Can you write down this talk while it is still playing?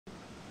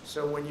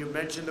So when you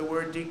mention the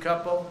word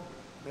decouple,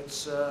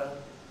 it's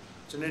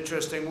an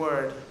interesting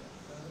word.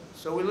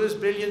 So we lose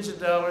billions of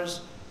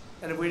dollars,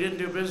 and if we didn't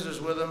do business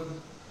with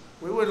them,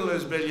 we wouldn't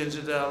lose billions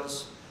of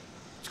dollars.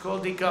 It's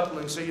called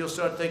decoupling, so you'll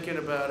start thinking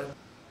about it.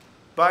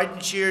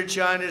 Biden cheered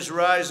China's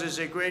rise as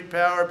a great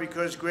power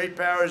because great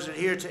powers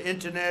adhere to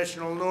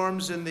international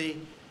norms in the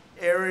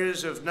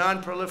areas of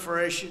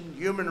non-proliferation,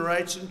 human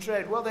rights, and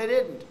trade. Well, they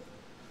didn't.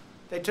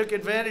 They took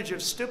advantage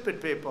of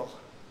stupid people.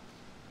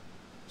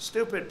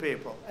 Stupid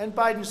people. And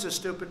Biden's a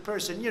stupid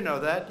person. You know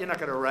that. You're not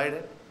going to write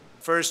it.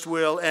 First,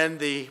 we'll end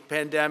the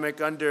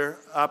pandemic under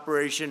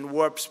Operation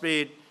Warp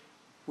Speed.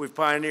 We've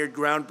pioneered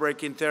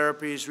groundbreaking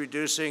therapies,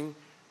 reducing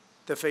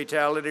the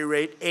fatality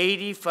rate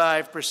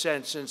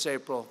 85% since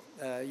April.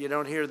 You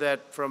don't hear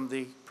that from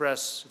the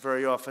press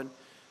very often.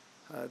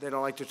 They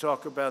don't like to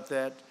talk about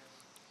that.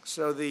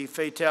 So the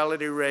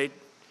fatality rate,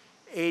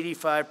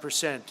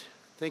 85%.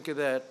 Think of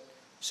that,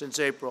 since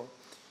April.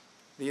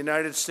 The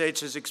United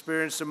States has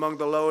experienced among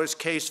the lowest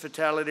case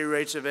fatality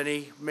rates of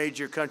any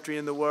major country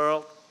in the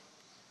world.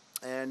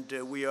 And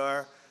we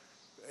are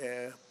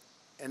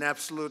an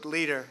absolute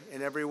leader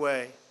in every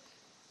way.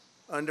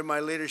 Under my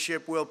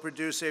leadership, we'll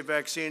produce a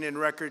vaccine in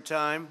record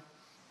time.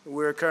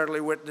 We're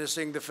currently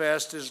witnessing the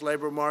fastest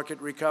labor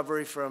market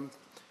recovery from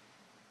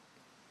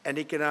an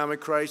economic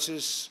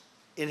crisis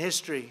in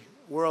history,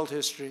 world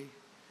history.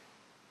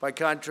 By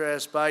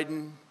contrast,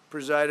 Biden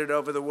presided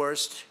over the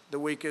worst, the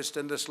weakest,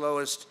 and the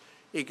slowest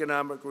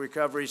economic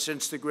recovery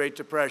since the Great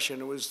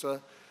Depression. It was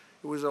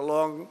a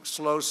long,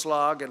 slow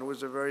slog, and it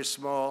was a very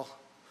small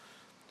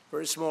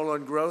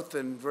on growth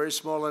and very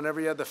small on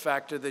every other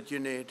factor that you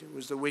need. It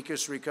was the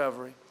weakest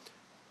recovery.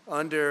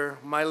 Under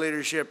my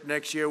leadership,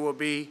 next year will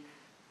be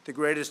the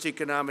greatest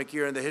economic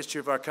year in the history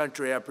of our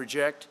country, I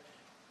project.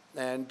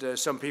 And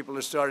some people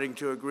are starting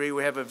to agree.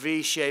 We have a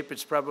V shape.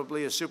 It's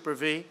probably a super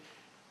V.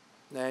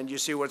 And you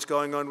see what's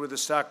going on with the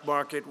stock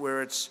market,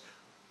 where it's,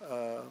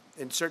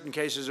 in certain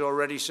cases,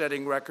 already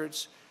setting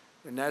records.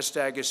 The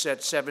NASDAQ has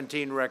set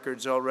 17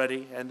 records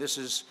already. And this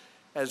is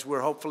as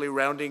we're hopefully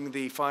rounding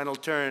the final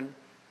turn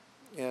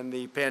in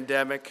the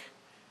pandemic.